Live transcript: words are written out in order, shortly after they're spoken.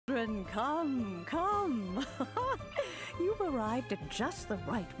children, come, come. You've arrived at just the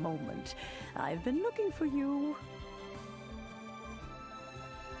right moment. I've been looking for you.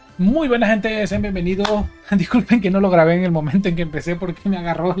 Muy buena gente, sean bienvenidos. Disculpen que no lo grabé en el momento en que empecé porque me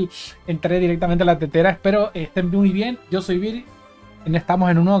agarró y entré directamente a la tetera. Espero estén muy bien. Yo soy Vir.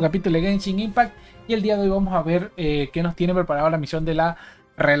 Estamos en un nuevo capítulo de Genshin Impact y el día de hoy vamos a ver qué nos tiene preparado la misión de la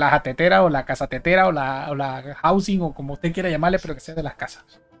relajatetera o la casa tetera o la housing o como usted quiera llamarle, pero que sea de las casas.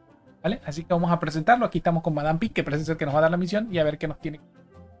 ¿Vale? Así que vamos a presentarlo. Aquí estamos con Madame Pic, que parece ser que nos va a dar la misión y a ver qué nos tiene.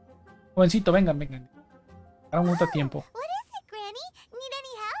 Jovencito, vengan, vengan. Ahora mucho tiempo.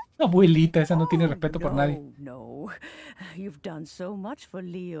 Abuelita, esa no tiene respeto por nadie. No. You've done so much for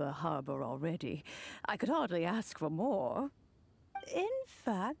Liyue Harbor already. I could hardly ask for more. In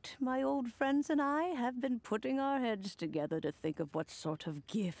fact, my old friends and I have been putting our heads together to think of what sort of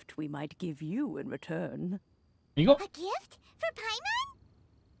gift we might give you in return. ¿Amigo? A gift for Paimon?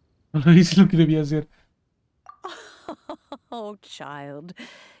 No le hice lo que debía hacer. Oh, child,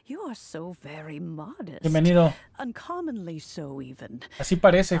 you are so very modest. Bienvenido. Uncommonly so, even. Así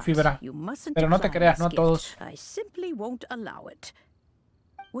parece, But Fibra. you mustn't Pero no te decline creas, no a this todos. gift. I simply won't allow it.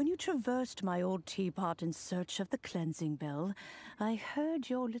 When you traversed my old teapot in search of the cleansing bell, I heard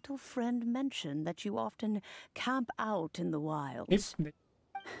your little friend mention that you often camp out in the wilds.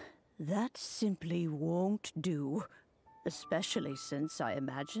 That simply won't do. Especially since I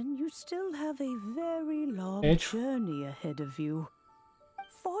imagine you still have a very long journey ahead of you.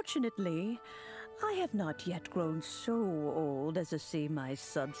 Fortunately, I have not yet grown so old as to see my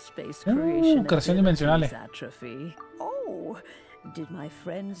subspace creation abilities atrophy. Oh, did my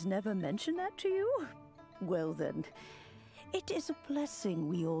friends never mention that to you? Well then, it is a blessing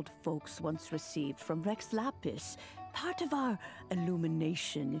we old folks once received from Rex Lapis, part of our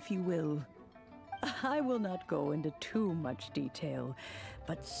illumination, if you will. I will not go into too much detail,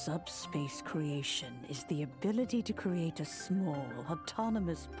 but subspace creation is the ability to create a small,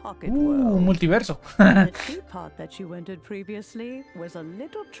 autonomous pocket world. Multiverso. The teapot that you entered previously was a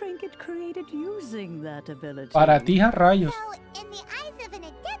little trinket created using that ability. Para ti, a rayos. So, in the eyes of an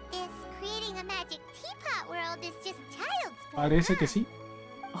adeptus, creating a magic teapot world is just child's play. Parece que sí.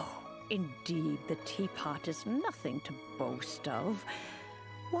 Oh, indeed, the teapot is nothing to boast of.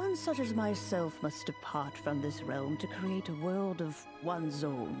 One such as myself must depart from this realm to create a world of one's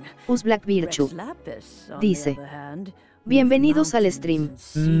own. Black Virtue dice: hand, bienvenidos al stream.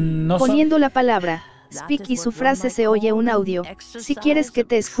 Poniendo la palabra speak y su frase se oye un audio. Si quieres que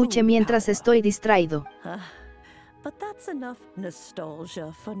te escuche mientras estoy distraído. But that's enough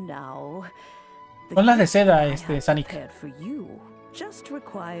nostalgia for now. Son las de seda, Sonic. Just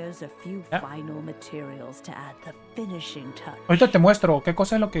requires a few final materials to add the finishing touch. Ahorita te muestro qué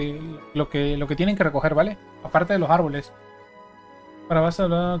cosa es lo que tienen que recoger, ¿vale? Aparte de los árboles. Para vas a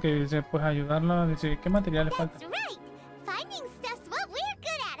hablar que dice, pues ayudarla, dice, ¿qué materiales faltan?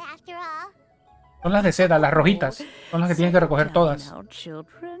 Son las de seda, las rojitas. Son las que tienen que recoger todas.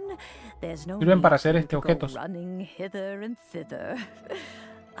 Sirven para hacer objetos.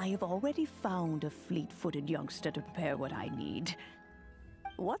 I have already found a fleet-footed youngster to prepare what I need.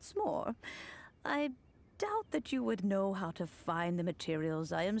 What's more, I doubt that you would know how to find the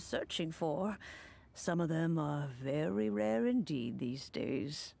materials I am searching for. Some of them are very rare indeed these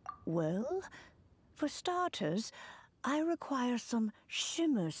days. Well, for starters, I require some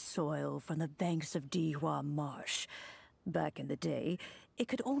shimmer soil from the banks of Dihua Marsh. Back in the day, it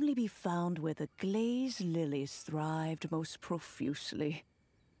could only be found where the glazed lilies thrived most profusely.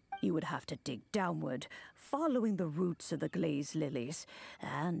 You would have to dig downward, following the roots of the glazed lilies,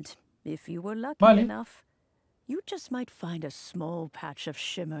 and if you were lucky enough, you just might find a small patch of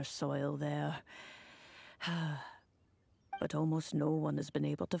shimmer soil there. But almost no one has been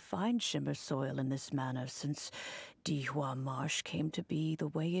able to find shimmer soil in this manner since Dihua Marsh came to be the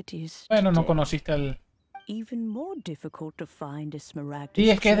way it is today. Bueno, no conociste al... Even more difficult to find is smaragd. Sí,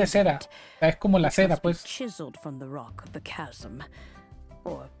 es que es de seda. Es como la seda, pues. Chiseled from the rock of the chasm.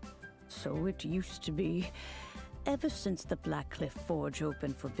 Or so it used to be. Ever since the Blackcliff Forge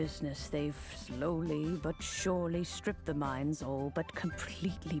opened for business, they've slowly but surely stripped the mines all but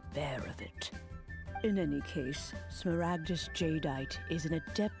completely bare of it. In any case, Smaragdus Jadeite is an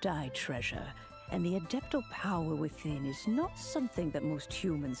Adepti treasure, and the Adeptal power within is not something that most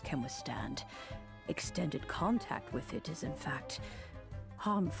humans can withstand. Extended contact with it is, in fact,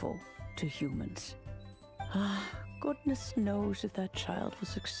 harmful to humans. Goodness knows if that child will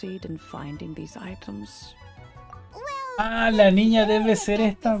succeed in finding these items. Ah, la niña debe ser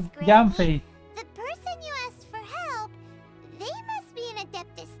esta yanfei. The person you asked for help, they must be an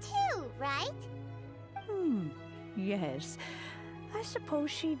adeptus too, right? Yes. I I suppose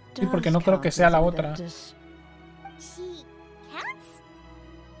she Sí, porque does no creo que count sea as la an otra. adeptus. She counts?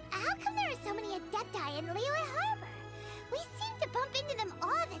 How come there are so many adepti in Liyue Harbor? We seem to bump into them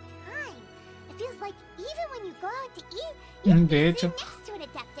all the time. It feels like even when you go out to eat, you De be hecho. sitting next to an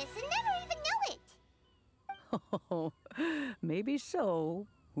adeptus and never even know it. Oh, maybe so.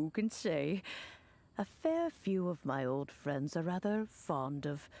 Who can say? A fair few of my old friends are rather fond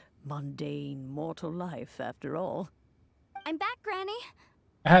of mundane mortal life, after all. I'm back, Granny.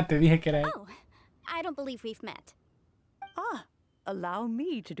 Ah, te dije que era él. Oh, I don't believe we've met. Ah, allow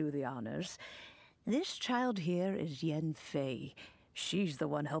me to do the honors. This child here is Yanfei. She's the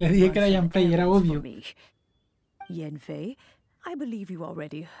one helping dije que era run some Yanfei, era errands for obvio. me. Yanfei, I believe you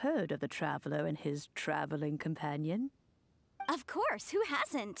already heard of the traveler and his traveling companion. Of course, who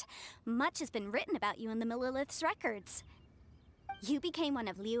hasn't? Much has been written about you in the Millilith's records. You became one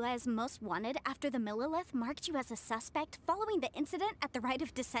of Liyue's most wanted after the Millilith marked you as a suspect following the incident at the Rite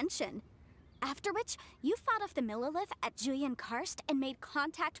of Dissension. After which, you fought off the Millilith at Julian Karst and made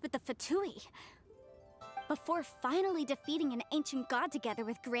contact with the Fatui. Before finally defeating an ancient god together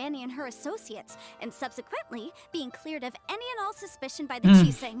with Granny and her associates, and subsequently being cleared of any and all suspicion by the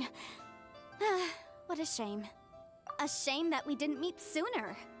Chiseng. What a shame. A shame that we didn't meet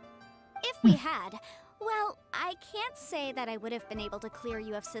sooner. If we had, well, I can't say that I would have been able to clear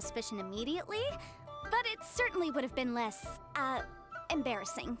you of suspicion immediately, but it certainly would have been less,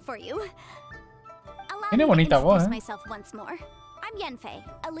 embarrassing for you. Allow Tiene me to bonita voz, introduce ¿eh? myself once more. I'm Yanfei,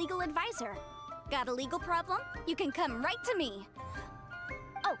 a legal advisor. Got a legal problem? You can come right to me.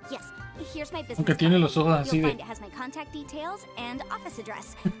 Oh, yes. Here's my business Aunque tiene card. los ojos así You'll de... find it has my contact details and office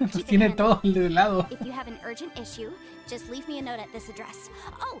address. Keep it Tiene handy. todo el de lado. If you have an urgent issue, just leave me a note at this address.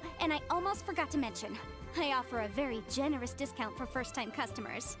 Oh, and I almost forgot to mention, I offer a very generous discount for first-time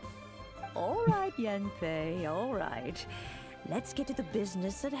customers. All right, Yanfei, all right. Let's get to the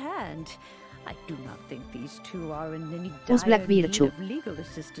business at hand. I do not think these two are in any Us Black dire need Virtue of legal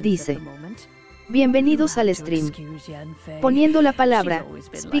assistance dice: at the moment. Bienvenidos al stream. Poniendo la palabra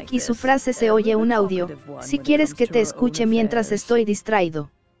speak y su frase se oye un audio. Si quieres que te escuche mientras estoy distraído.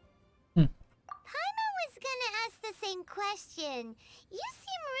 Paima was gonna ask the same question. You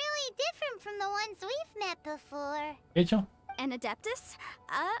seem really different from the ones we've met before. Hecho. An adeptus?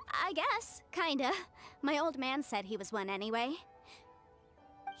 I guess. Kinda. My old man said he was one anyway.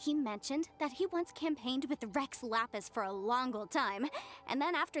 He mentioned that he once campaigned with Rex Lapis for a long old time, and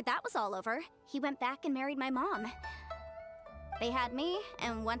then after that was all over, he went back and married my mom. They had me,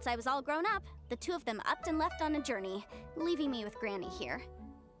 and once I was all grown up, the two of them upped and left on a journey, leaving me with Granny here.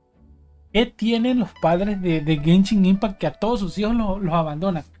 ¿Qué tienen los padres de Genshin Impact que a todos sus hijos los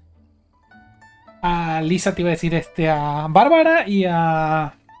abandonan? A Lisa te iba a decir, a Bárbara y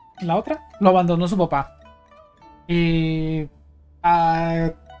a la otra lo abandonó su papá.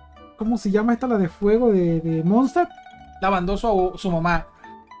 ¿Cómo se llama esta? La de fuego de Monster. La abandonó su mamá.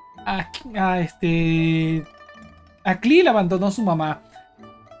 A Klee la abandonó su mamá.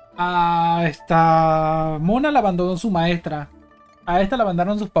 A esta Mona la abandonó su maestra. A esta la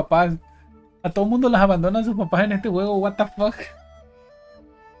abandonaron sus papás. A todo el mundo las abandonan sus papás en este juego. What the fuck.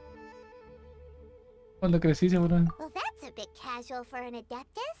 Cuando crecí seguro. Well, that's a bit casual for an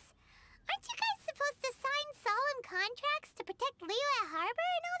adeptus. Aren't you guys supposed to sign solemn contracts to protect Liyue Harbor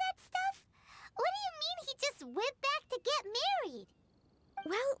and all that stuff? What do you mean he just went back to get married?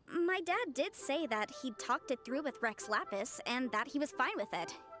 Well, my dad did say that he'd talked it through with Rex Lapis, and that he was fine with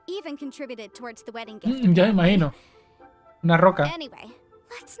it. Even contributed towards the wedding gift. Ya me imagino. Una roca. Anyway,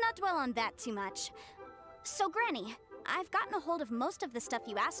 let's not dwell on that too much. So, Granny, I've gotten a hold of most of the stuff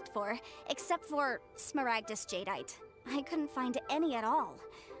you asked for, except for Smaragdus Jadeite. I couldn't find any at all.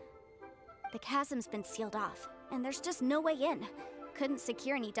 The chasm's been sealed off, and there's just no way in. Couldn't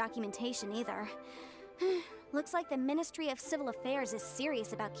secure any documentation either. Looks like the Ministry of Civil Affairs is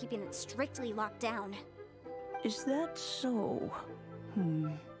serious about keeping it strictly locked down. Is that so?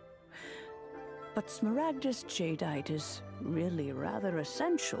 But Smaragdus Jadeite is really rather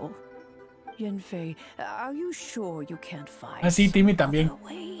essential. Yanfei, are you sure you can't find Ah, sí, Timmy también. some other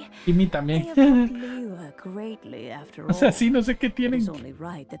way? Timmy They también. have helped Liyue greatly, after O all. sea, sí, no sé qué It tienen. is only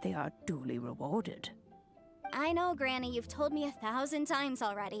right that they are duly rewarded. I know, Granny, you've told me 1,000 times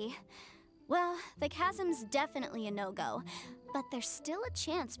already. Well, the chasm's definitely a no-go, but there's still a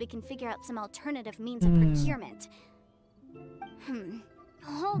chance we can figure out some alternative means of procurement.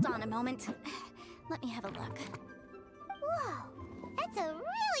 Hold on a moment. Let me have a look. Whoa, that's a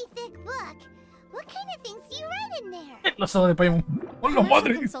really thick book. What kind of things do you write in there? Los ojos de Paimon. ¡Hola, Commercial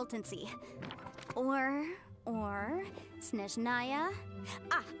madre! Consultancy. Or Snezhnaya.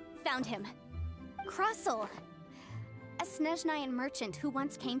 Ah, found him. Krustle. a Snezhnayan merchant who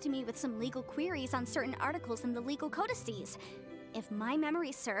once came to me with some legal queries on certain articles in the legal codices. If my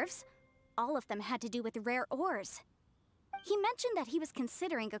memory serves, all of them had to do with rare ores. He mentioned that he was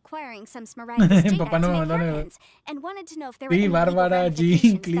considering acquiring some smaragdus jadeite to make hairpins, and wanted to know if there were any legal ramifications that he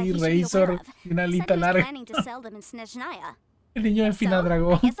should be aware of. Said he was planning to sell them in Snezhnaya. El niño de So,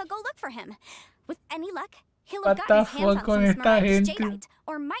 Finadragón. I guess I'll go look for him. With any luck, he'll have gotten his hands on some smaragdus jadeite,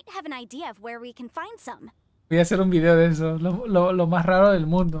 or might have an idea of where we can find some. Voy a hacer un video de eso, lo más raro del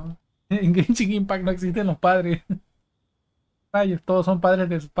mundo. En Genshin Impact no existen los padres. Rayos, todos son padres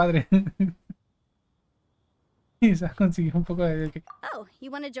de sus padres. Y se ha conseguido un poco de... Oh,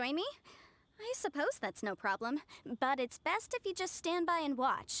 you want to join me? I suppose that's no problem, but it's best if you just stand by and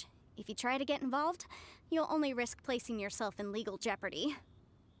watch. If you try to get involved, you'll only risk placing yourself in legal jeopardy.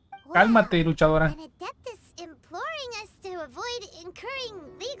 Cálmate, luchadora. An adeptus imploring us to avoid incurring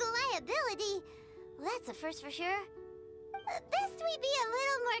legal liability. Well, that's a first for sure. Best we be a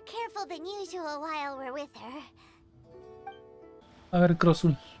little more careful than usual while we're with her. A ver,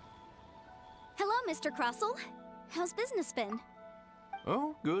 Crossul. Hello, Mr. Crossell. How's business been?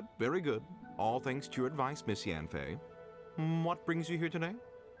 Oh, good, very good. All thanks to your advice, Miss Yanfei. What brings you here today?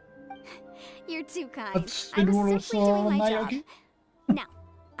 You're too kind. That's I was simply doing my job. Nayaki. Now,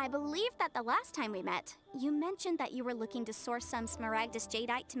 I believe that the last time we met, you mentioned that you were looking to source some smaragdus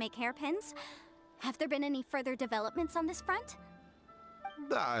jadeite to make hairpins. Have there been any further developments on this front?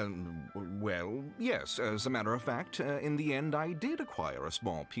 Well, yes. As a matter of fact, in the end, I did acquire a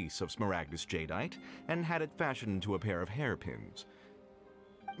small piece of smaragdus jadeite and had it fashioned into a pair of hairpins.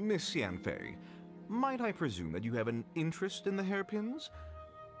 Miss Yanfei, might I presume that you have an interest in the hairpins?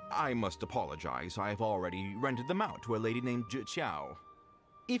 I must apologize. I've already rented them out to a lady named Zhiqiao.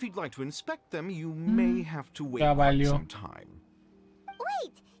 If you'd like to inspect them, you may have to wait quite some time.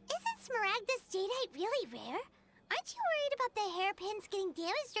 Wait, isn't smaragdus jadeite really rare? Aren't you worried about the hairpins getting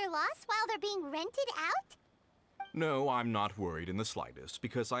damaged or lost while they're being rented out? No, I'm not worried in the slightest,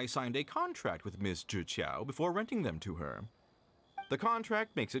 because I signed a contract with Miss Zhiqiao before renting them to her. The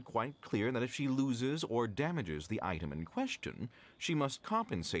contract makes it quite clear that if she loses or damages the item in question, she must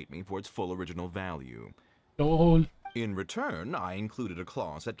compensate me for its full original value. LOL. In return, I included a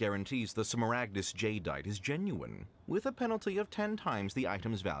clause that guarantees the smaragdus jadeite is genuine, with a penalty of 10 times the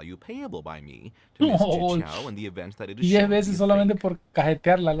item's value payable by me to Miss Zhiqiao in the event that it is 10 veces solamente por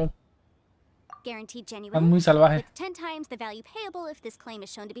cajetearla, LOL. Guaranteed genuine. Están muy salvaje. With 10 times the value payable if this claim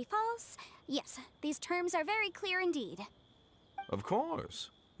is shown to be false. Yes, these terms are very clear indeed. Of course.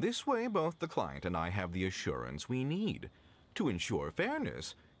 This way, both the client and I have the assurance we need. To ensure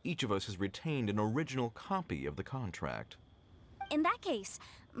fairness, each of us has retained an original copy of the contract. In that case,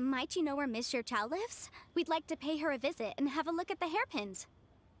 might you know where Miss Zhiqiao lives? We'd like to pay her a visit and have a look at the hairpins.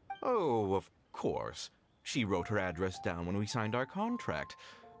 Oh, of course. She wrote her address down when we signed our contract.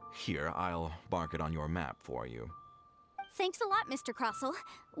 Here, I'll mark it on your map for you. Thanks a lot, Mr. Crossell.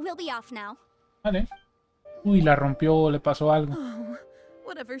 We'll be off now. Vale. Uy, la rompió, le pasó algo. Oh,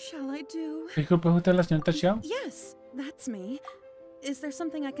 whatever shall I do? Disculpe, ¿es usted la señorita Xiao? Yes, that's me. Is there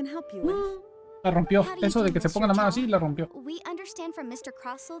something I can help you with? La rompió. How do you Eso de do, que se Mr. ponga la mano Zhao? así, la rompió. We understand from Mr.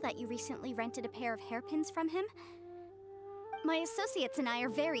 Crossell that you recently rented a pair of hairpins from him. My associates and I are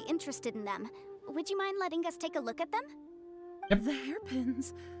very interested in them. Would you mind letting us take a look at them? Yep. The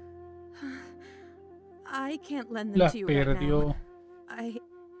hairpins. I can't lend them Las to you right perdió. now.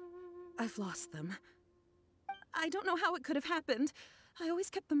 I've lost them. I don't know how it could have happened. I always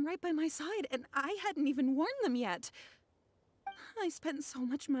kept them right by my side, and I hadn't even worn them yet. I spent so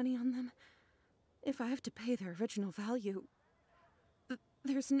much money on them. If I have to pay their original value,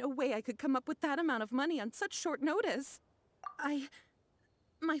 there's no way I could come up with that amount of money on such short notice.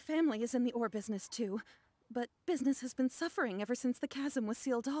 My family is in the ore business too, but business has been suffering ever since the chasm was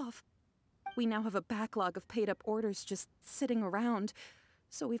sealed off. We now have a backlog of paid-up orders just sitting around,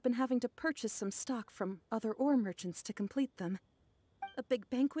 so we've been having to purchase some stock from other ore merchants to complete them. A big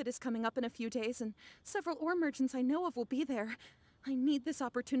banquet is coming up in a few days, and several ore merchants I know of will be there. I need this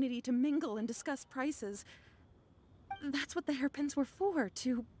opportunity to mingle and discuss prices. That's what the hairpins were for,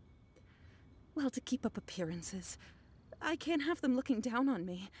 to keep up appearances. I can't have them looking down on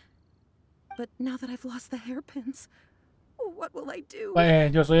me. But now that I've lost the hairpins, what will I do?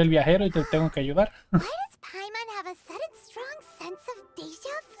 Pues yo soy el viajero y te tengo que ayudar. Why does Paimon have a sudden strong sense of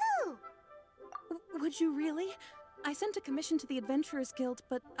déjà vu? Would you really? I sent a commission to the Adventurers Guild,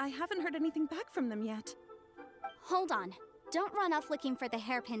 but I haven't heard anything back from them yet. Hold on. Don't run off looking for the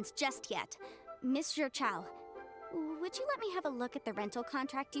hairpins just yet. Miss Zhiqiao, would you let me have a look at the rental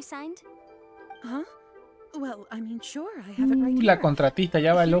contract you signed? Huh? Well, I mean, sure, I have it right La here. contratista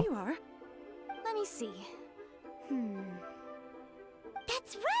ya Here bailó. you are. Let me see.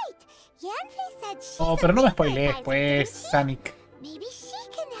 That's right. Yanfei said she's Oh, pero no me spoilees, pues, Sonic. Maybe she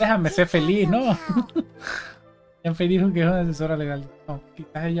can help Déjame you ser feliz, ¿no? somehow. Yanfei dijo que es una asesora legal. No,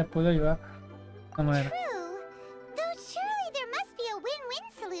 quizás ella puede ayudar. Vamos a ver. True. Though surely there must be a win-win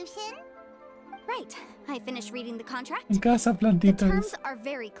solution. Right. I finished reading the contract. En casa, The plantitas. terms are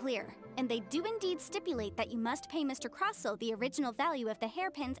very clear, and they do indeed stipulate that you must pay Mr. Crosso the original value of the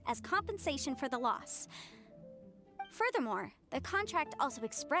hairpins as compensation for the loss. Furthermore, the contract also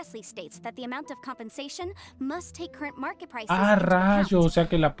expressly states that the amount of compensation must take current market prices Ah, into rayo, o account. sea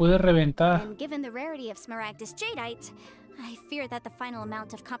que la puede reventar. And given the rarity of Smaragdus jadeite, I fear that the final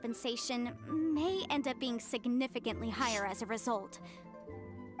amount of compensation may end up being significantly higher as a result.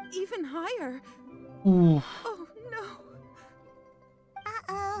 Even higher. Uf, Oh no.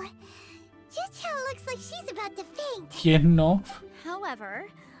 Uh-oh. Juchao looks like she's about to faint. ¿quién no? However,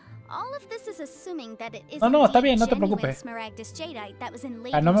 all of this is assuming that it is No, está indeed bien, no te genuine preocupes. Smaragdus jadeite that was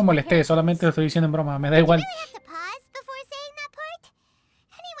inlaid Ah, no me into the molesté, hairpins. solamente lo estoy diciendo en broma, me da igual. Really have to pause before saying that part?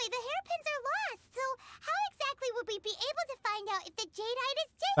 Anyway, the hairpins are lost, so how exactly would we be able to find out if the jadeite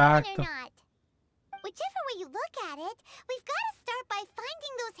is genuine Exacto. or not? Whichever way you look at it, we've got to start by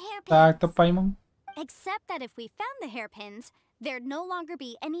finding those hairpins. Exacto, Paimon. Except that if we found the hairpins, there'd no longer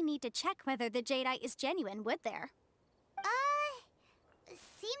be any need to check whether the jadeite is genuine, would there?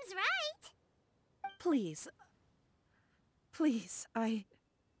 Seems right. Please. Please,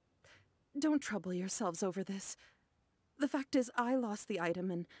 don't trouble yourselves over this. The fact is, I lost the item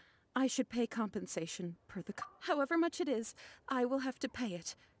and I should pay compensation per the... However much it is, I will have to pay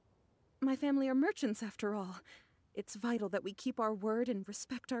it. My family are merchants after all. It's vital that we keep our word and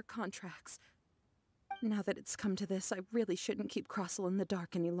respect our contracts. Now that it's come to this, I really shouldn't keep Crossel in the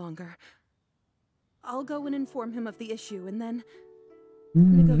dark any longer. I'll go and inform him of the issue and then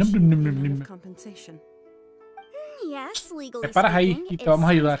negotiate the amount of compensation. Yes, legally Te paras ahí speaking, y te it vamos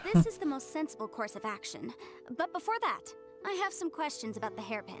a seems ayudar. this is the most sensible course of action. But before that, I have some questions about the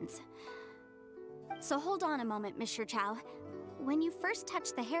hairpins. So hold on a moment, Mr. Chow. When you first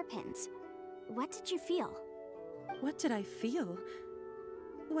touched the hairpins, what did you feel? What did I feel?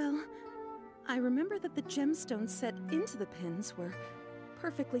 Well, I remember that the gemstones set into the pins were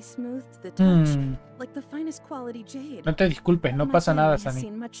perfectly smooth to the touch, like the finest quality jade. No te disculpes, no My pasa nada, family has Sunny.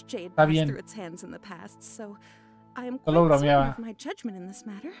 seen much jade Está pass bien. through its hands in the past, so I am Solo quite certain bromeaba. of my judgment in this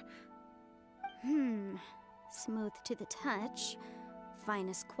matter. Smooth to the touch.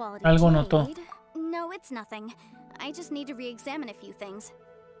 Finest quality Algo jade. notó. No, it's nothing. I just need to re-examine a few things.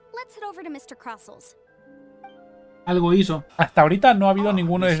 Let's head over to Mr. Crossel's. Algo hizo. Hasta ahorita no ha habido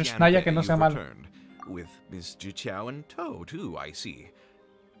ninguno de Miss Shnaya que no Yanfei, sea you've malo. returned. With Miss Jiqiao in tow, too, I see.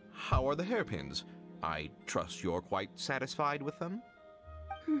 How are the hairpins? I trust you're quite satisfied with them?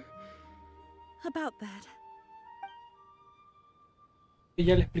 About that.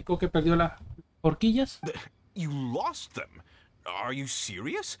 Ella le explicó que perdió las horquillas. You lost them? Are you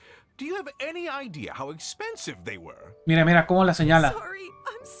serious? Do you have any idea how expensive they were? Mira, mira cómo la señala. Sorry,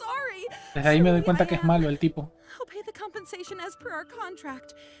 I'm sorry. Desde ahí me doy Surely cuenta I que es am. malo el tipo. I'll pay the compensation as per our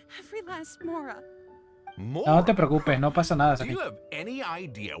contract. Every last mora. More? No te preocupes, no pasa nada, Do Sunny. you have any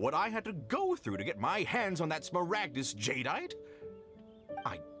idea what I had to go through to get my hands on that Smaragdus jadeite?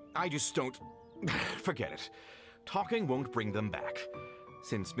 I just don't... Forget it. Talking won't bring them back.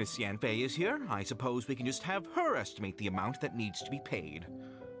 Since Miss Yanfei is here, I suppose we can just have her estimate the amount that needs to be paid.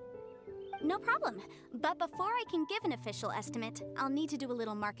 No problem. But before I can give an official estimate, I'll need to do a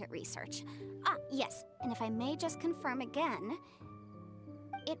little market research. Ah, yes. And if I may just confirm again,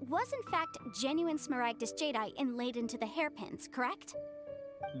 it was in fact genuine Smaragdus jadeite inlaid into the hairpins, correct?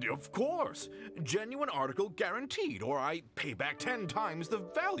 Of course. Genuine article guaranteed, or I pay back 10 times the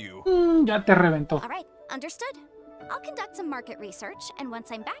value. Ya te reventó. All right, understood. I'll conduct some market research, and once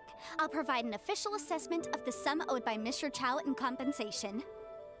I'm back, I'll provide an official assessment of the sum owed by Mr. Chow in compensation.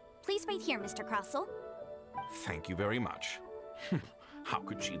 Please wait here, Mr. Crossel. Thank you very much. How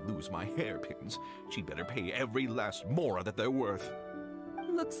could she lose my hairpins? She'd better pay every last mora that they're worth.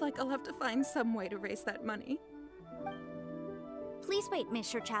 Looks like I'll have to find some way to raise that money. Please wait,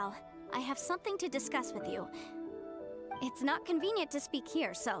 Mr. Chow. I have something to discuss with you. It's not convenient to speak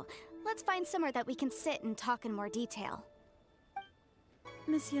here, so let's find somewhere that we can sit and talk in more detail.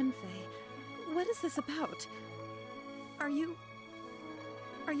 Miss Yanfei, what is this about? Are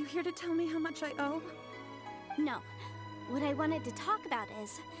you here to tell me how much I owe? No. What I wanted to talk about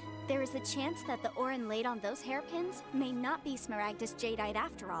is, there is a chance that the ore inlaid on those hairpins may not be Smaragdus jadeite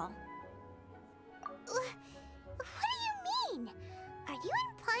after all. What do you mean? Are you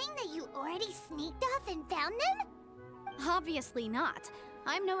implying that you already sneaked off and found them? Obviously not.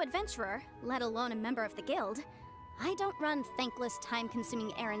 I'm no adventurer, let alone a member of the guild. I don't run thankless,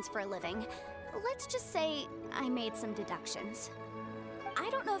 time-consuming errands for a living. Let's just say I made some deductions. I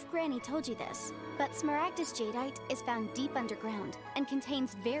don't know if Granny told you this, but Smaragdus jadeite is found deep underground and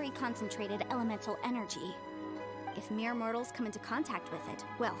contains very concentrated elemental energy. If mere mortals come into contact with it,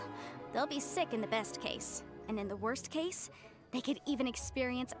 well, they'll be sick in the best case. And in the worst case, they could even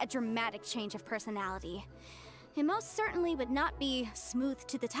experience a dramatic change of personality. It most certainly would not be smooth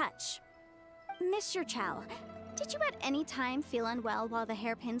to the touch. Mr. Chow, did you at any time feel unwell while the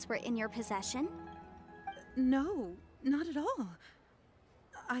hairpins were in your possession? No, not at all.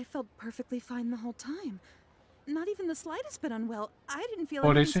 I felt perfectly fine the whole time. Not even the slightest bit unwell. I didn't feel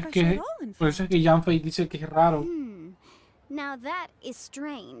anything special at all, in fact. Por eso es que yanfei dice que es raro. Now that is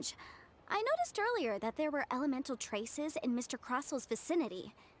strange. I noticed earlier that there were elemental traces in Mr. Crossel's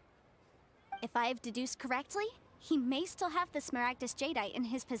vicinity. If I've deduced correctly, he may still have the Smaragdus jadeite in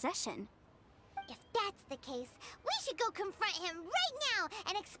his possession. If that's the case, we should go confront him right now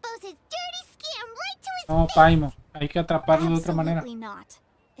and expose his dirty scam right to his No, face. Paimon, hay que atraparlo de otra manera. Absolutely not.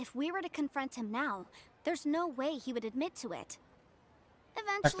 If we were to confront him now, there's no way he would admit to it.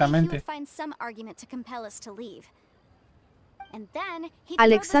 Eventually, he would find some argument to compel us to leave. And then he'd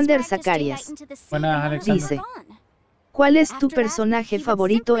Alexander throw the Smaragdus Zacarias. jadeite into the sea Buenas, and Alexander. Dice, we're gone. ¿cuál es tu After that, personaje he would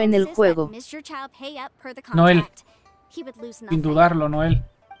favorito simply en el insist that juego? Mr. Chow pay up per the Noel. contract. He would lose Sin nothing. dudarlo, Noel.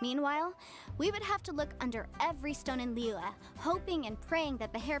 Meanwhile, we would have to look under every stone in Liyue, hoping and praying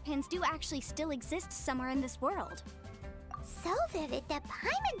that the hairpins do actually still exist somewhere in this world. So vivid that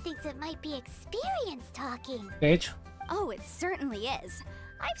Paimon thinks it might be experience talking. De hecho. Oh, it certainly is.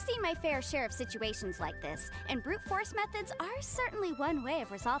 I've seen my fair share of situations like this, and brute force methods are certainly one way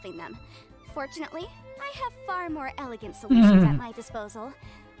of resolving them. Fortunately, I have far more elegant solutions at my disposal.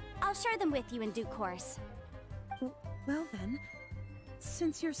 I'll share them with you in due course. Well then,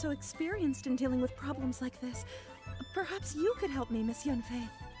 since you're so experienced in dealing with problems like this, perhaps you could help me, Miss Yanfei.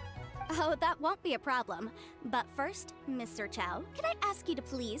 Oh, that won't be a problem. But first, Mr. Chow, can I ask you to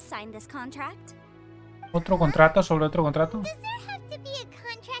please sign this contract? Otro contrato sobre otro contrato. Does there have to be a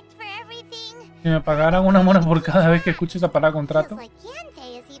contract for everything? Si me pagaran una mona por cada vez que escucho esa palabra contrato. Feels like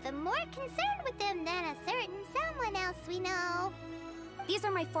Yanfei is even more concerned with them than a certain someone else we know. These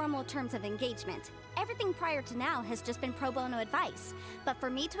are my formal terms of engagement. Everything prior to now has just been pro bono advice. But for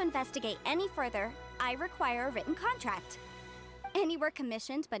me to investigate any further, I require a written contract. Any work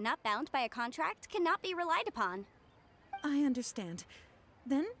commissioned but not bound by a contract cannot be relied upon. I understand.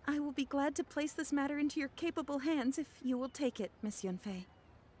 Then I will be glad to place this matter into your capable hands if you will take it, Miss Yanfei.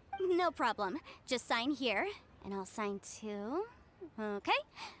 No problem. Just sign here, and I'll sign too. Okay.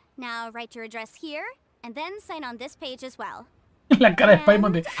 Now write your address here, and then sign on this page as well. La cara de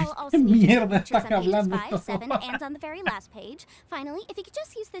Paimon de And I'll also ¿qué need your mierda signatures están on pages hablando? 5, 7, and on the very last page. Finally, if you could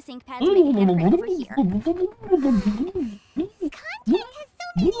just use this ink pad to make a handprint over here. This contract has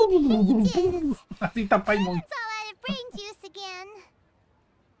so many pages. Así está Paimon. It's all out of brain juice again.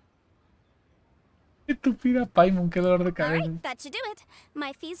 Estúpida Paimon, qué dolor de cabeza. Alright, that should do it.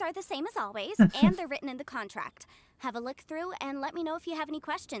 My fees are the same as always, and they're written in the contract. Have a look through and let me know if you have any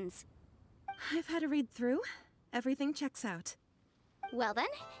questions. I've had a read through. Everything checks out. Well then,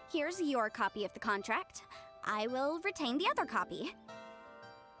 here's your copy of the contract. I will retain the other copy.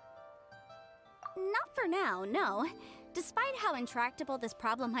 Not for now, no. Despite how intractable this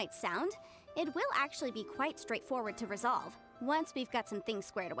problem might sound, it will actually be quite straightforward to resolve, once we've got some things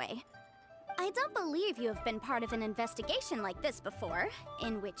squared away. I don't believe you have been part of an investigation like this before,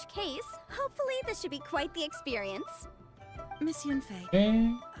 in which case, hopefully this should be quite the experience. Miss Yanfei,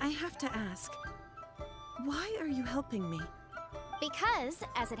 ¿Qué? I have to ask, why are you helping me? Because,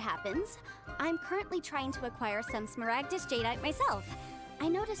 as it happens, I'm currently trying to acquire some Smaragdus jadeite myself. I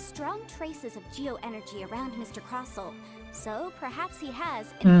noticed strong traces of geo-energy around Mr. Crossel, so perhaps he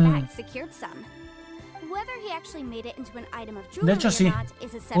has, in fact, secured some. Whether he actually made it into an item of jewelry De hecho, sí. or not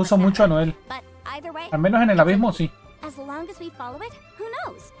is a separate Uso mucho a matter. Noel. But either way, Al menos en el abismo sí. as long as we follow it, who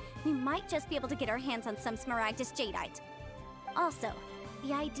knows? We might just be able to get our hands on some Smaragdus jadeite. Also,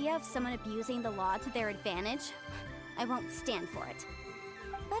 the idea of someone abusing the law to their advantage, I won't stand for it.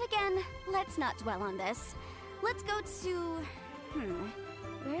 But again, let's not dwell on this. Let's go to...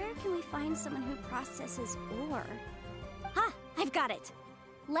 where can we find someone who processes ore? Ha! I've got it!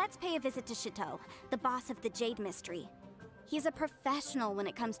 Let's pay a visit to Chateau, the boss of the Jade Mystery. He's a professional when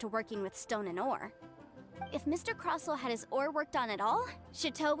it comes to working with stone and ore. If Mr. Crossel had his ore worked on at all,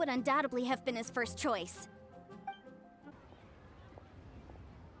 Chateau would undoubtedly have been his first choice.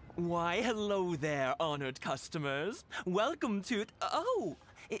 Why, hello there, honored customers. Welcome to... Oh,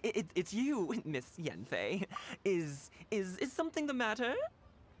 it's you, Miss Yanfei. Is something the matter?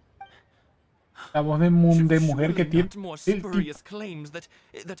 La voz de mujer que tiene. More spurious claims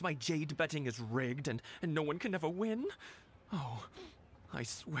that my jade betting is rigged and no one can ever win. Oh, I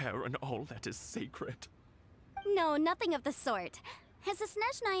swear on all that is sacred. No, nothing of the sort. Has a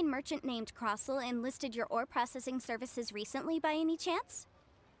Snezhnyan merchant named Crossel enlisted your ore processing services recently by any chance?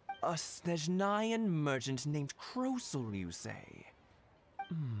 A Snezhnyan merchant named Crossel, you say?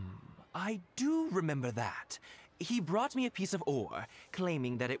 I do remember that. He brought me a piece of ore,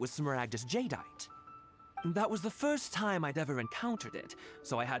 claiming that it was Smaragdus jadeite. That was the first time I'd ever encountered it,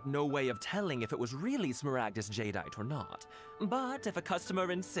 so I had no way of telling if it was really Smaragdus jadeite or not. But if a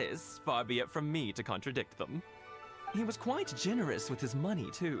customer insists, far be it from me to contradict them. He was quite generous with his money,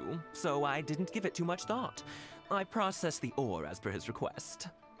 too, so I didn't give it too much thought. I processed the ore as per his request.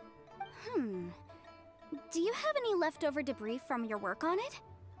 Do you have any leftover debris from your work on it?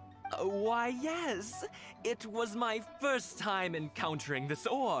 Why, yes. It was my first time encountering this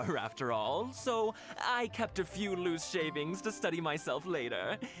ore, after all, so I kept a few loose shavings to study myself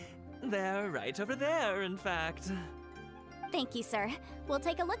later. They're right over there, in fact. Thank you, sir. We'll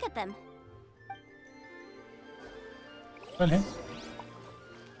take a look at them. Vale.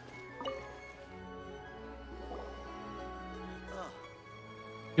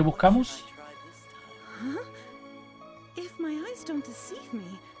 ¿Qué buscamos? Huh? If my eyes don't deceive me,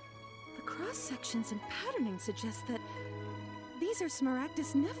 the cross sections and patterning suggest that these are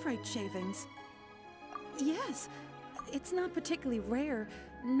Smaragdus nephrite shavings. Yes, it's not particularly rare,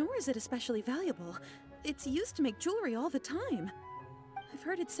 nor is it especially valuable. It's used to make jewelry all the time. I've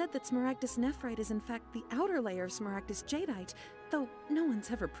heard it said that Smaragdus nephrite is in fact the outer layer of Smaragdus jadeite, though no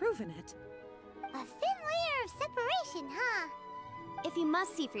one's ever proven it. A thin layer of separation, huh? If you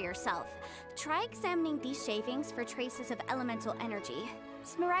must see for yourself, try examining these shavings for traces of elemental energy.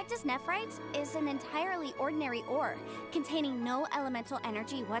 Smaragdus nephrite is an entirely ordinary ore, containing no elemental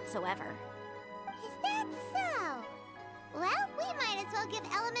energy whatsoever. Is that so? Well, we might as well give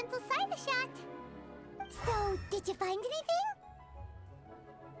elemental sight a shot. So, did you find anything?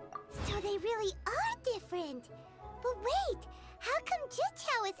 So they really are different. But wait, how come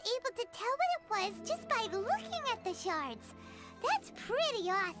Jichao was able to tell what it was just by looking at the shards? That's pretty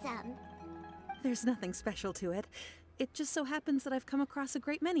awesome. There's nothing special to it. It just so happens that I've come across a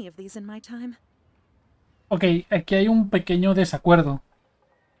great many of these in my time. Ok, aquí hay un pequeño desacuerdo.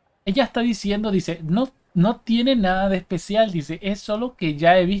 Ella está diciendo, dice, no tiene nada de especial, dice, es solo que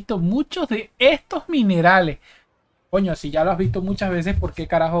ya he visto muchos de estos minerales. Coño, si ya lo has visto muchas veces, ¿por qué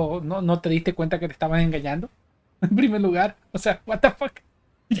carajo no te diste cuenta que te estaban engañando? En primer lugar, o sea, what the fuck.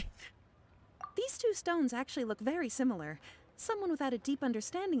 These two stones actually look very similar. Someone without a deep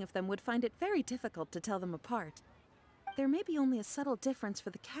understanding of them would find it very difficult to tell them apart. There may be only a subtle difference for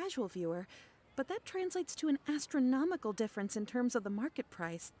the casual viewer, but that translates to an astronomical difference in terms of the market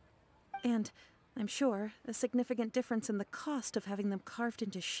price. And, I'm sure, a significant difference in the cost of having them carved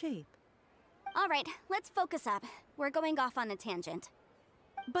into shape. All right, let's focus up. We're going off on a tangent.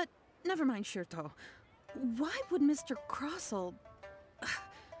 But, never mind, Shirto. Why would Mr. Crossel...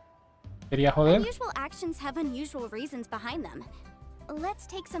 ¿Quería joder? Unusual actions have unusual reasons behind them. Let's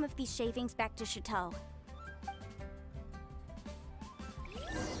take some of these shavings back to Chateau.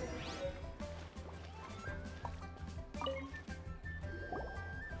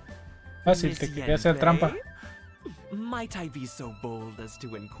 Fácil, te quería hacer trampa. Might I be so bold as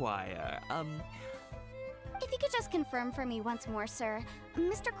to inquire, If you could just confirm for me once more, sir.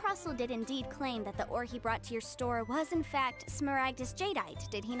 Mr. Crossel did indeed claim that the ore he brought to your store was in fact Smaragdus jadeite,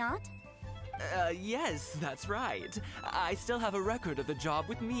 did he not? Yes, that's right. I still have a record of the job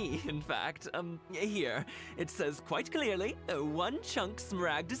with me, in fact. Here. It says quite clearly, 1 chunk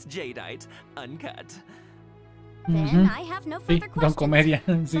Smaragdus jadeite, uncut. Then I have no further questions. Comedia.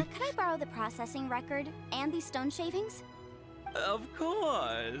 Sí. But could I borrow the processing record and these stone shavings? Of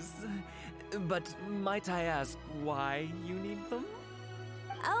course. But might I ask why you need them?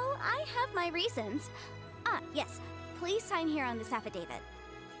 Oh, I have my reasons. Ah, yes. Please sign here on this affidavit.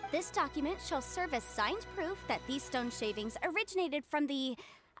 This document shall serve as signed proof that these stone shavings originated from the,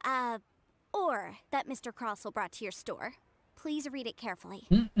 ore that Mr. Crossel brought to your store. Please read it carefully.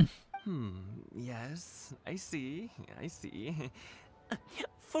 Yes, I see.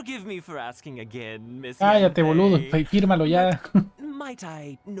 Forgive me for asking again, Miss Cállate, boludo. Yanfei. Fírmalo ya. Might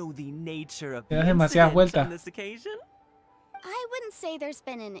I know the nature of Te the das demasiadas incident vueltas. on this occasion? I wouldn't say there's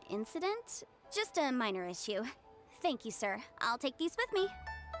been an incident, just a minor issue. Thank you, sir. I'll take these with me.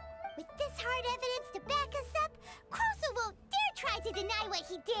 With this hard evidence to back us up, Crossel won't dare try to deny what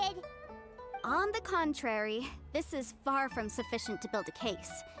he did. On the contrary, this is far from sufficient to build a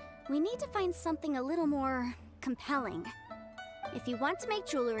case. We need to find something a little more compelling. If you want to make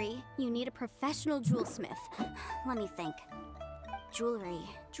jewelry, you need a professional jewelsmith. Let me think. Jewelry.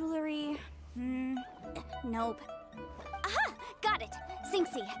 Nope. Aha! Got it!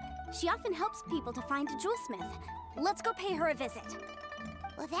 Xingxi. She often helps people to find a jewelsmith. Let's go pay her a visit.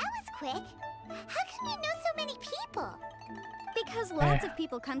 Well, that was quick. How come you know so many people? Because lots of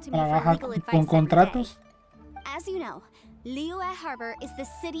people come to me for legal advice every contratos. day. As you know, Liyue Harbor is the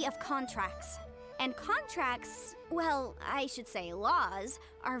city of contracts. And contracts, well, I should say laws,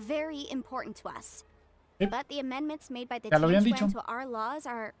 are very important to us. But the amendments made by the Teyvat to our laws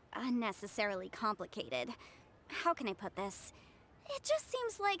are unnecessarily complicated. How can I put this? It just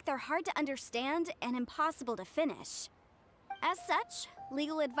seems like they're hard to understand and impossible to finish. As such,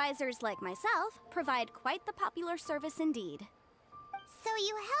 legal advisors like myself provide quite the popular service indeed. So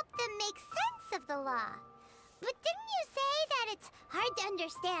you help them make sense of the law. But didn't you say that it's hard to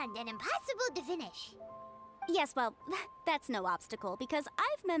understand and impossible to finish? Yes, well, that's no obstacle because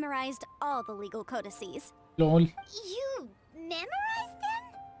I've memorized all the legal codices. LOL. You memorized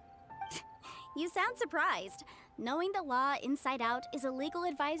them? You sound surprised. Knowing the law inside out is a legal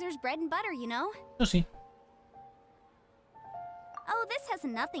advisor's bread and butter, you know? Yo sí. Oh, this has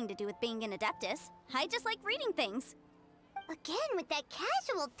nothing to do with being an adeptus. I just like reading things. Again, with that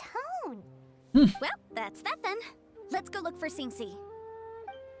casual tone. Well, that's that then. Let's go look for Xingxi.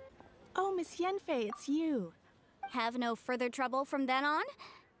 Oh, Miss Yanfei, it's you. Have no further trouble from then on?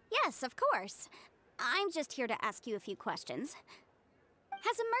 Yes, of course. I'm just here to ask you a few questions.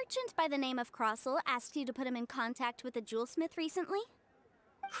 Has a merchant by the name of Crossel asked you to put him in contact with a jewelsmith recently?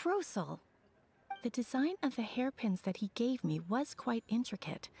 Crossel. The design of the hairpins that he gave me was quite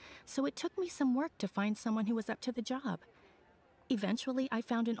intricate, so it took me some work to find someone who was up to the job. Eventually, I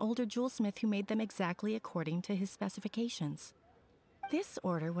found an older jewelsmith who made them exactly according to his specifications. This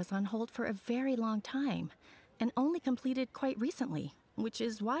order was on hold for a very long time, and only completed quite recently, which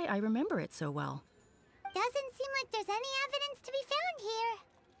is why I remember it so well. Doesn't seem like there's any evidence to be found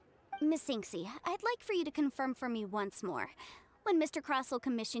here. Miss Xingxi, I'd like for you to confirm for me once more. When Mr. Crossel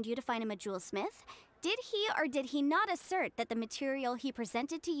commissioned you to find him a jewelsmith, did he or did he not assert that the material he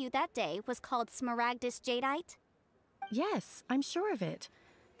presented to you that day was called smaragdus jadeite? Yes, I'm sure of it.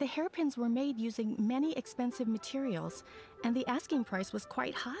 The hairpins were made using many expensive materials, and the asking price was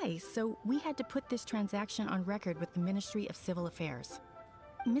quite high, so we had to put this transaction on record with the Ministry of Civil Affairs.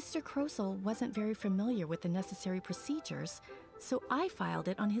 Mr. Crossel wasn't very familiar with the necessary procedures, so I filed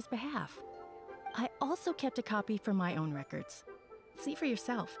it on his behalf. I also kept a copy for my own records. See for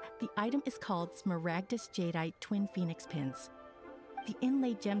yourself, the item is called Smaragdus Jadeite Twin Phoenix Pins. The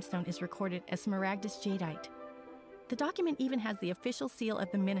inlaid gemstone is recorded as Smaragdus Jadeite. The document even has the official seal of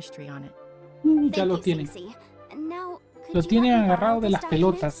the ministry on it. Ya lo tiene. Now, Lo tiene agarrado de las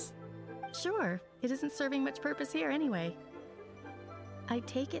pelotas. Sure, it isn't serving much purpose here anyway. I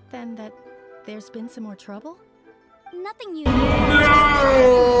take it then that there's been some more trouble? Nothing you know.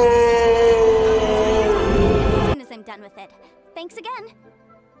 As soon as I'm done with it. Thanks again.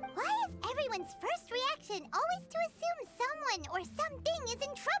 Why is everyone's first reaction always to assume someone or something is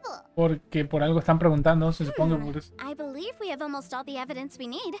in trouble? Porque por algo están preguntando, se supone por eso. I believe we have almost all the evidence we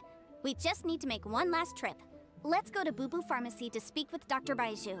need. We just need to make one last trip. Let's go to Boo Boo Pharmacy to speak with Dr.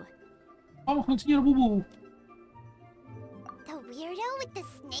 Baizhu. Vamos con el señor Bubu. The weirdo with the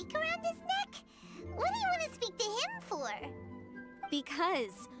snake around his neck? What do you want to speak to him for?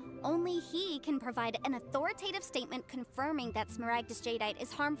 Because only he can provide an authoritative statement confirming that smaragdus jadeite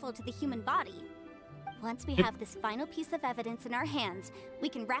is harmful to the human body. Once we have this final piece of evidence in our hands, we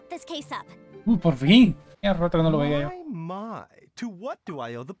can wrap this case up. Por fin. Ya rato que no lo veía yo. My, to what do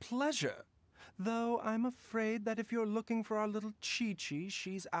I owe the pleasure? Though I'm afraid that if you're looking for our little Chi-Chi,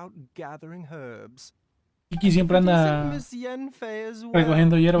 she's out gathering herbs. Iki siempre anda Miss Yanfei as well.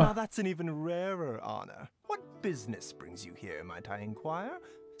 recogiendo hierba. Now that's an even rarer honor. What business brings you here, might I inquire?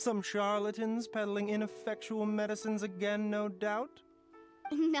 Some charlatans peddling ineffectual medicines again, no doubt?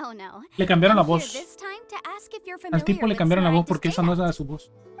 No, no. Le cambiaron la I'm here voz. this time to ask if you're Al familiar tipo le with cambiaron la voz porque smaragdus esa no es la de jadeite. su voz.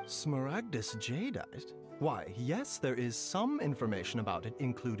 Smaragdus jadeite? Why, yes, there is some information about it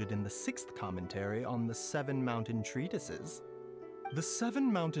included in the 6th commentary on the 7 Mountain Treatises. The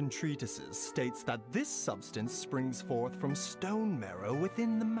 7 Mountain Treatises states that this substance springs forth from stone marrow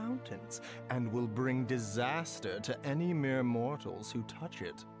within the mountains and will bring disaster to any mere mortals who touch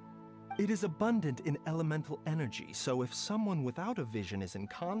it. It is abundant in elemental energy, so if someone without a vision is in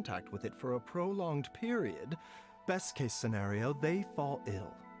contact with it for a prolonged period, best case scenario, they fall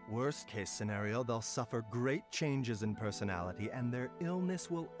ill. Worst case scenario, they'll suffer great changes in personality and their illness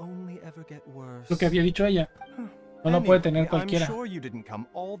will only ever get worse. Lo que había dicho ella. No lo puede tener Anyway, cualquiera. I'm sure you didn't come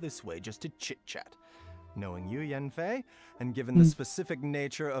all this way just to chit-chat. Knowing you, Yanfei, and given the specific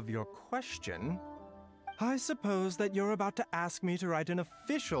nature of your question, I suppose that you're about to ask me to write an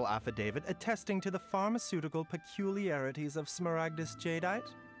official affidavit attesting to the pharmaceutical peculiarities of Smaragdus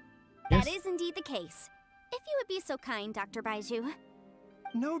jadeite? That is indeed the case. If you would be so kind, Dr. Baiju.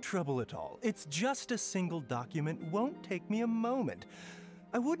 No trouble at all. It's just a single document. Won't take me a moment.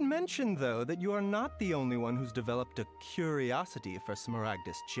 I would mention, though, that you are not the only one who's developed a curiosity for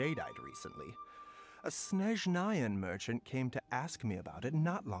Smaragdus jadeite recently. A Snezhnayan merchant came to ask me about it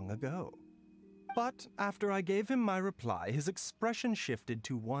not long ago. But after I gave him my reply, his expression shifted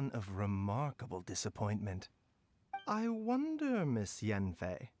to one of remarkable disappointment. I wonder, Miss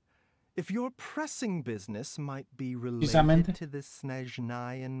Yanfei, if your pressing business might be related to this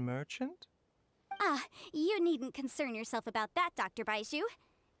Snezhnayan merchant? Ah, you needn't concern yourself about that, Dr. Baiju.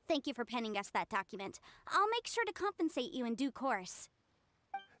 Thank you for penning us that document. I'll make sure to compensate you in due course.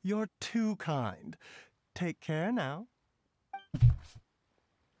 You're too kind. Take care now.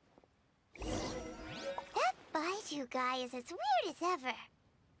 That Baiju guy is as weird as ever.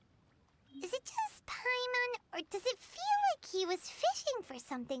 Is it just Paimon, or does it feel like he was fishing for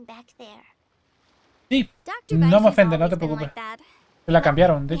something back there? Sí, no me ofende, no te preocupes. Se la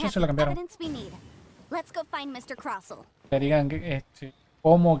cambiaron, de hecho se la cambiaron. Let's go find Mr. Crossell. Que digan que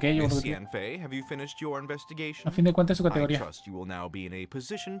cómo que yo. Miss Yanfei, have you finished your investigation? A fin de cuentas su I categoría. trust you will now be in a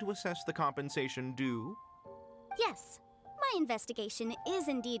position to assess the compensation due. Yes, my investigation is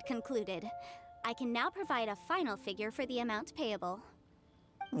indeed concluded. I can now provide a final figure for the amount payable.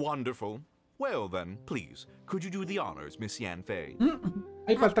 Wonderful. Well then, please, could you do the honors, Miss Yanfei?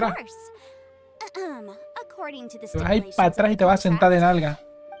 Ahí para atrás. According to the Ahí para atrás y te vas a sentar de nalga.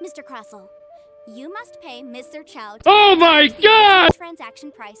 Mr. Crossell, you must pay Mr. Chow Oh my God!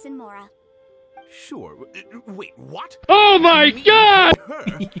 Transaction price in Mora. Sure. Wait, what? Oh my God!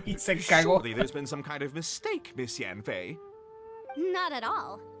 Se cagó. Surely there's been some kind of mistake, Miss Yanfei. Not at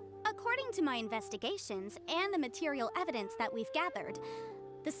all. According to my investigations and the material evidence that we've gathered,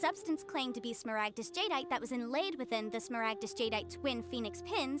 the substance claimed to be Smaragdus jadeite that was inlaid within the Smaragdus jadeite twin phoenix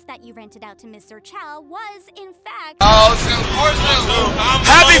pins that you rented out to Mr. Chow was, in fact...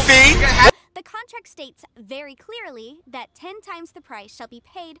 Happy feet! The contract states very clearly that 10 times the price shall be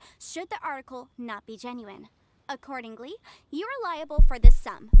paid should the article not be genuine. Accordingly, you are liable for this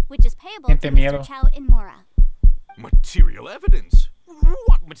sum, which is payable to Mr. Chow in Mora. Material evidence?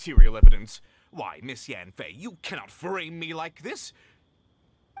 What material evidence? Why, Miss Yanfei, you cannot frame me like this.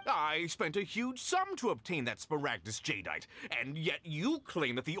 I spent a huge sum to obtain that Smaragdus jadeite, and yet you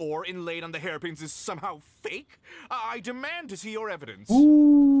claim that the ore inlaid on the hairpins is somehow fake? I demand to see your evidence.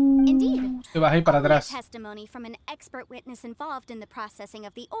 Indeed. Only testimony from an expert witness involved in the processing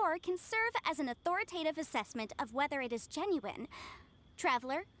of the ore can serve as an authoritative assessment of whether it is genuine.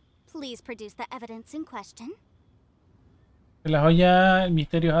 Traveler, please produce the evidence in question. La joya, el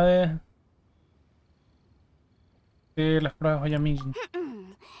misterio Hades. Las pruebas joya Ming.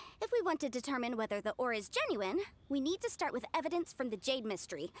 If we want to determine whether the ore is genuine, we need to start with evidence from the Jade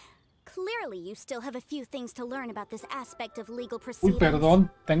Mystery. Clearly, you still have a few things to learn about this aspect of legal proceedings. Uy, perdón,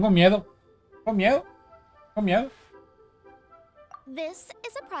 tengo miedo. Tengo miedo. Tengo miedo. This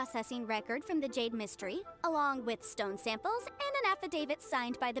is a processing record from the Jade Mystery, along with stone samples and an affidavit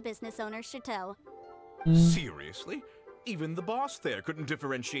signed by the business owner, Chateau. Seriously? Even the boss there couldn't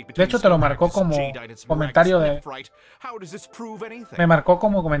differentiate De between hecho, te lo marcó como comentario de... How does this prove anything? Me marcó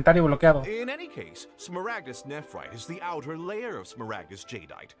como comentario bloqueado. In any case, Smaragdus nephrite is the outer layer of Smaragdus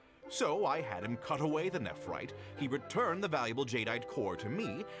jadeite. So I had him cut away the nephrite, he returned the valuable jadeite core to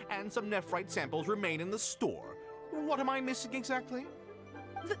me, and some nephrite samples remain in the store. What am I missing exactly?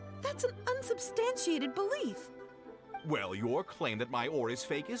 That's an unsubstantiated belief. Well, your claim that my ore is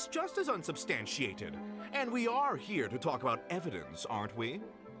fake is just as unsubstantiated. And we are here to talk about evidence, aren't we?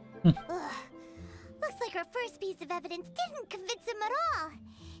 Ugh. Looks like our first piece of evidence didn't convince him at all.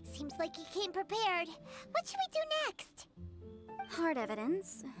 Seems like he came prepared. What should we do next? Hard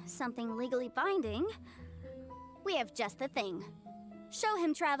evidence, something legally binding. We have just the thing. Show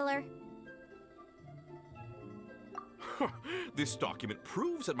him, Traveler. This document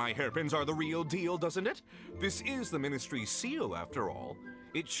proves that my hairpins are the real deal, doesn't it? This is the Ministry's seal, after all.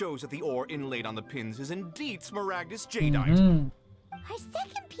 It shows that the ore inlaid on the pins is indeed Smaragdus jadeite. Our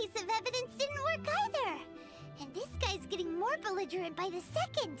second piece of evidence didn't work either. And this guy's getting more belligerent by the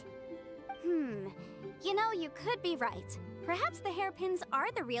second. You know, you could be right. Perhaps the hairpins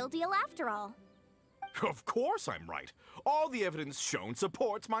are the real deal after all. Of course I'm right. All the evidence shown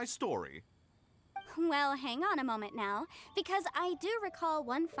supports my story. Well, hang on a moment now, because I do recall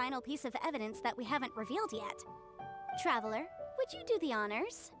one final piece of evidence that we haven't revealed yet. Traveler, would you do the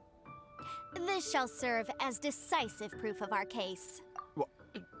honors? This shall serve as decisive proof of our case.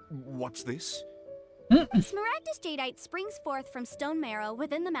 What's this? Smaragdus jadeite springs forth from stone marrow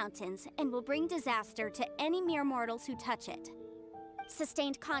within the mountains and will bring disaster to any mere mortals who touch it.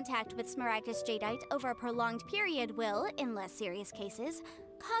 Sustained contact with Smaragdus jadeite over a prolonged period will, in less serious cases,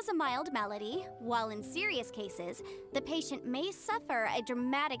 cause a mild malady, while in serious cases, the patient may suffer a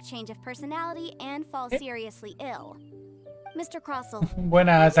dramatic change of personality and fall seriously ill. Mr. Crossell,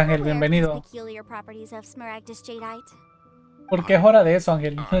 Buenas, Ángel, bienvenido. peculiar properties of Smaragdus jadeite? ¿Por qué es hora de eso,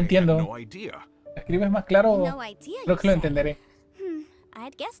 Ángel? No entiendo. No idea. ¿Escribes más claro? No idea, Creo que lo you say? entenderé.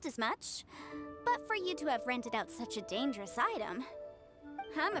 I'd guessed as much. But for you to have rented out such a dangerous item,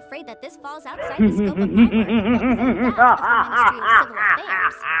 I'm afraid that this falls outside the scope of my work, but within that of the Ministry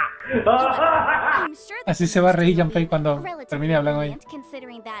of Civil Affairs. However, I'm sure that Así se va a reír this Yanfei cuando relatively termine hablando ahí. lenient,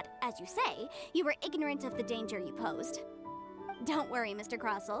 considering that, as you say, you were ignorant of the danger you posed. Don't worry, Mr.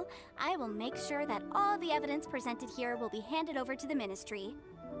 Crossell. I will make sure that all the evidence presented here will be handed over to the Ministry.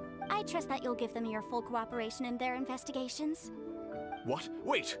 I trust that you'll give them your full cooperation in their investigations. What?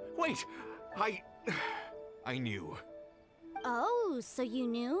 Wait! I knew. Oh, so you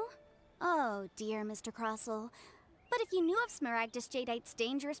knew? Oh, dear Mr. Crossell. But if you knew of Smaragdus jadeite's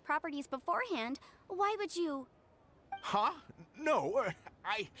dangerous properties beforehand, why would you... Huh? No,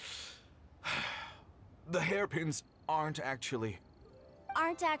 The hairpins aren't actually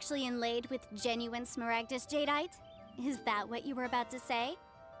inlaid with genuine Smaragdus jadeite? Is that what you were about to say?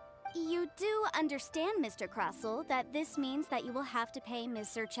 You do understand, Mr. Crossell, that this means that you will have to pay Ms.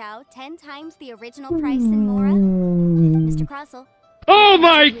 Sir Chow 10 times the original price in Mora? Mr. Crossell. Oh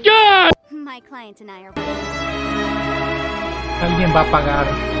my god! My client and I are... Alguien va a pagar.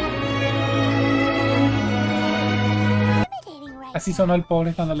 Así sonó el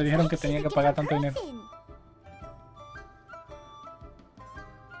pobre cuando le dijeron que tenía que pagar tanto dinero.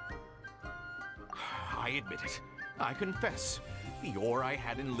 I admit it. I confess. The ore I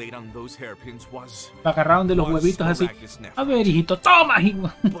had inlaid on those hairpins was... Lo agarraron de los huevitos así. A ver, hijito, toma,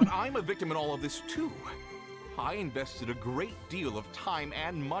 hijo. But I'm a victim in all of this too. I invested a great deal of time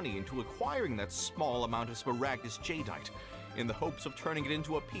and money into acquiring that small amount of Smaragdus jadeite, in the hopes of turning it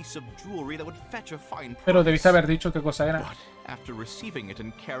into a piece of jewelry that would fetch a fine price. Pero debiste haber dicho qué cosa era. But after receiving it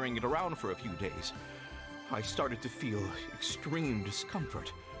and carrying it around for a few days, I started to feel extreme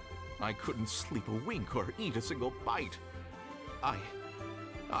discomfort. I couldn't sleep a wink or eat a single bite.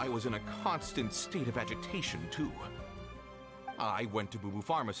 I was in a constant state of agitation, too. I went to Boo Boo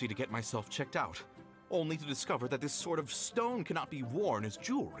Pharmacy to get myself checked out, only to discover that this sort of stone cannot be worn as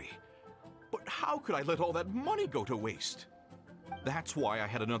jewelry. But how could I let all that money go to waste? That's why I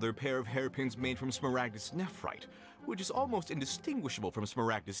had another pair of hairpins made from Smaragdus nephrite, which is almost indistinguishable from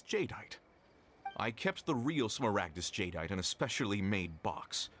Smaragdus jadeite. I kept the real Smaragdus jadeite in a specially made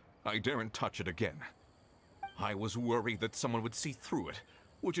box. I daren't touch it again. I was worried that someone would see through it,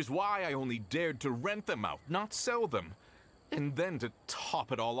 which is why I only dared to rent them out, not sell them. And then to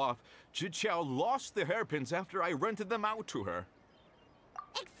top it all off, Jiqiao lost the hairpins after I rented them out to her.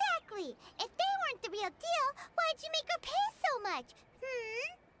 Exactly! If they weren't the real deal, why'd you make her pay so much?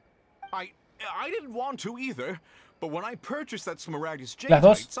 I didn't want to either, but when I purchased that Smaragdus Las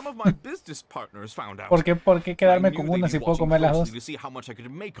dos. jadeite, some of my business partners found out. ¿Por qué quedarme I knew con they'd una be si puedo watching comer las dos? closely to see how much I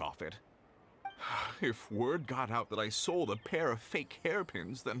could make off it. If word got out that I sold a pair of fake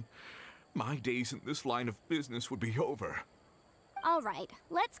hairpins, then my days in this line of business would be over. All right,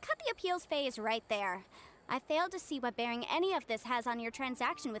 let's cut the appeals phase right there. I failed to see what bearing any of this has on your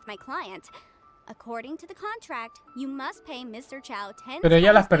transaction with my client. According to the contract, you must pay Mr. Chow 10 Pero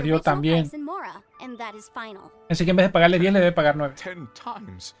ella las times the perdió original también. price in Mora, and that is final. Así que en vez de pagarle 10 le debe pagar 9. 10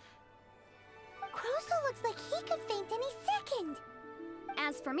 times? Crossell looks like he could faint any second.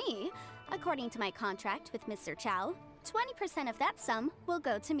 As for me, according to my contract with Mr. Chow, 20% of that sum will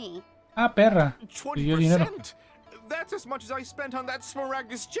go to me. Ah, perra. Pidió dinero. 20%? That's as much as I spent on that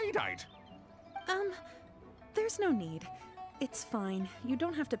Smaragdus jadeite. There's no need. It's fine. You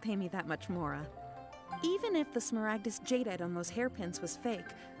don't have to pay me that much, Mora. Even if the Smaragdus jadeite on those hairpins was fake,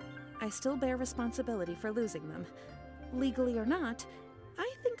 I still bear responsibility for losing them. Legally or not,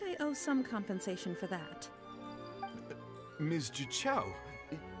 I think I owe some compensation for that. Ms. Jiqiao,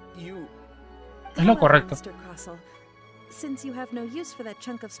 you... Es lo However, correcto. Mr. Crossell, since you have no use for that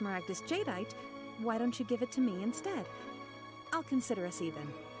chunk of Smaragdus jadeite, why don't you give it to me instead? I'll consider us even.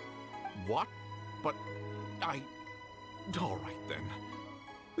 What? But all right then.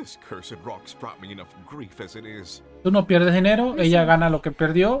 This cursed rock's brought me enough grief as it is. Tú no pierdes dinero, ella gana lo que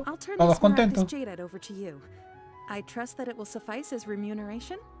perdió, I'll turn todos this Smaragdus contentos. jadeite over to you. I trust that it will suffice as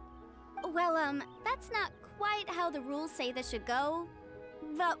remuneration? Well, that's not quite how the rules say this should go.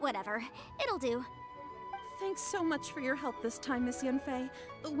 But whatever. It'll do. Thanks so much for your help this time, Miss Yanfei.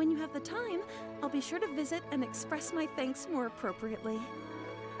 When you have the time, I'll be sure to visit and express my thanks more appropriately.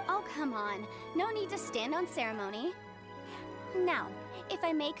 Oh, come on. No need to stand on ceremony. Now, if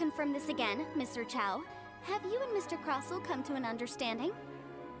I may confirm this again, Mr. Chow, have you and Mr. Crossell come to an understanding?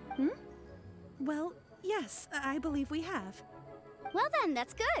 Well, yes, I believe we have. Well then,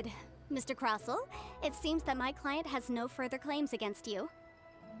 that's good. Mr. Crossell, it seems that my client has no further claims against you.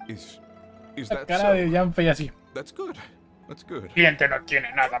 Is La that cara de so? Yanfei así. That's good. That's good. Cliente no tiene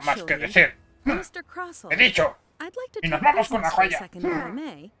nada más que decir. Mr. Crossell, He dicho. I'd like to Y nos talk vamos con la business for a joya. second, if I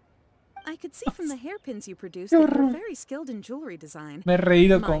may. I could see from the hairpins you produced that you're very skilled in jewelry design. Me he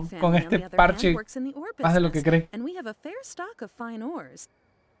reído My con family, este on the other parche hand, works in the ore más de lo que business, cree. and we have a fair stock of fine ores.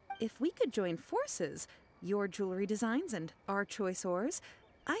 If we could join forces, your jewelry designs and our choice ores,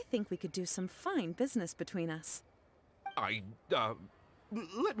 I think we could do some fine business between us.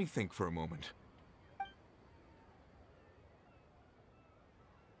 Let me think for a moment.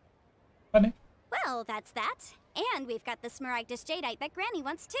 Vale. Well, that's that. And we've got the Smaragdus Jadeite that Granny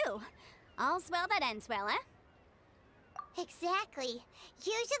wants too. All's well that ends well, eh? Exactly.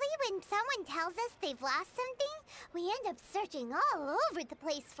 Usually when someone tells us they've lost something, we end up searching all over the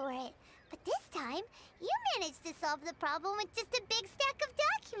place for it. But this time, you managed to solve the problem with just a big stack of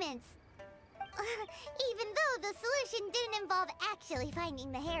documents. Even though the solution didn't involve actually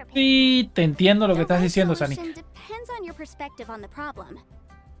finding the hairpin. Sí, te entiendo lo que The estás right diciendo, solution Sani. depends on your perspective on the problem.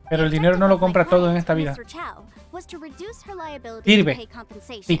 Pero el dinero no lo compra todo en esta vida. Mr. Chow was to reduce her liability Sirve. to pay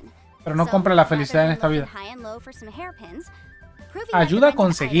compensation. Sí, pero no So, compra la rather felicidad en than esta looking vida. high and low for some hairpins, proving that the Ayuda a rented item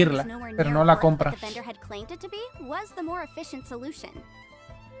conseguirla, was nowhere pero near no la worth compra. what the vendor had claimed it to be was the more efficient solution.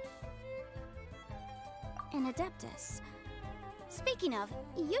 An Adeptus. Speaking of,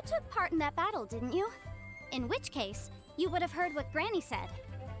 you took part in that battle, didn't you? In which case, you would have heard what Granny said.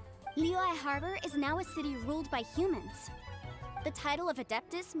 Liyue Harbor is now a city ruled by humans. The title of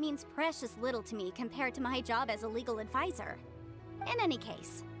Adeptus means precious little to me compared to my job as a legal advisor. In any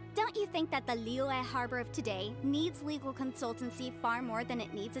case, don't you think that the Liyue Harbor of today needs legal consultancy far more than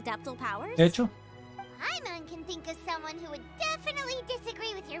it needs adeptal powers? De hecho, Paimon can think of someone who would definitely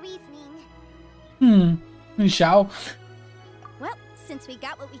disagree with your reasoning. Xiao. Well, since we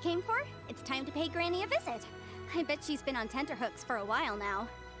got what we came for, it's time to pay Granny a visit. I bet she's been on tenterhooks for a while now.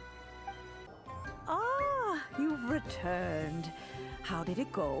 Ah, you've returned. How did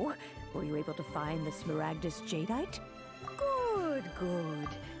it go? Were you able to find the Smaragdus Jadeite? Good, good.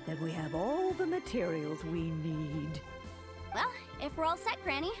 Then we have all the materials we need. Well, if we're all set,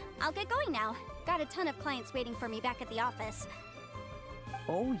 Granny, I'll get going now. Got a ton of clients waiting for me back at the office.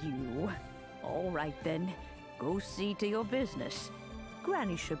 Oh, you. All right then. Go see to your business.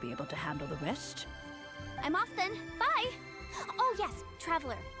 Granny should be able to handle the rest. I'm off then. Bye! Oh yes,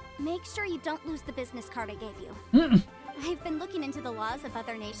 Traveler. Make sure you don't lose the business card I gave you. I've been looking into the laws of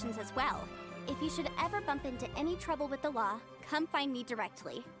other nations as well. If you should ever bump into any trouble with the law, come find me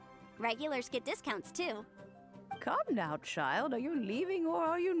directly. Regulars get discounts too. Come now, child. Are you leaving or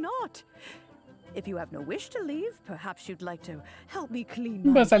are you not? If you have no wish to leave, perhaps you'd like to help me clean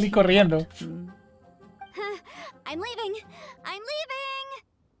my Va a salir teapot. corriendo. I'm leaving! I'm leaving!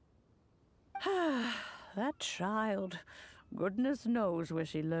 That child. Goodness knows where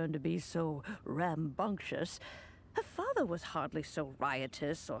she learned to be so rambunctious. Her father was hardly so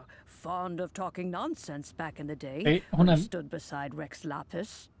riotous or fond of talking nonsense back in the day Sí, when una- he stood beside Rex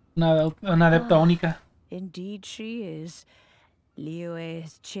Lapis. Una adepta única. Indeed she is. Liyue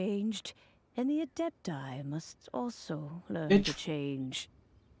has changed, and the Adepti must also learn to Bitch. change.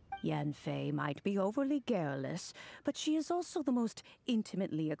 Yanfei might be overly garrulous, but she is also the most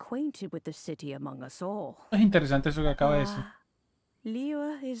intimately acquainted with the city among us all. Es interesante eso que acaba de decir.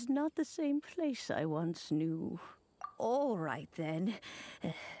 Liyue is not the same place I once knew. All right, then.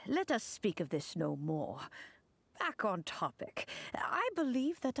 Let us speak of this no more. Back on topic. I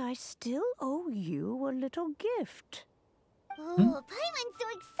believe that I still owe you a little gift. Oh, Paimon's so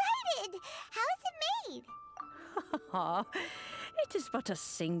excited! How is it made? It is but a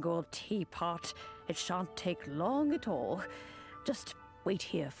single teapot. It shan't take long at all. Just wait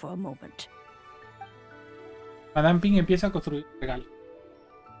here for a moment. Madame Ping empieza a construir un regalo.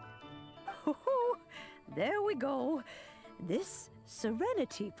 There we go. This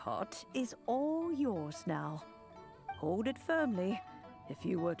Serenity pot is all yours now. Hold it firmly. If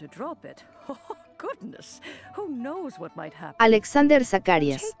you were to drop it, oh goodness, who knows what might happen. Alexander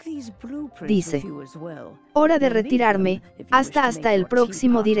Zacarias Take these blueprints dice: with you as well. hora de You'll need retirarme, them if you wish to hasta make el your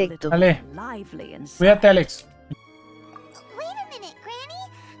próximo teapot a directo. little Dale. lively inside. Cuídate, Alex. Wait a minute, Granny.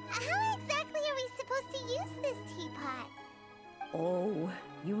 How exactly are we supposed to use this teapot? Oh,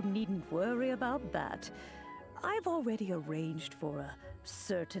 you needn't worry about that. I've already arranged for a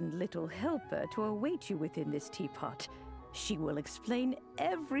certain little helper to await you within this teapot. She will explain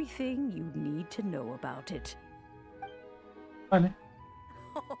everything you need to know about it. Vale.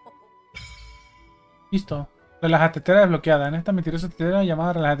 Listo. Relajatetera desbloqueada. En esta mentirosa tetera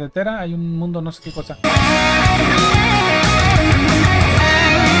llamada Relajatetera hay un mundo no sé qué cosa.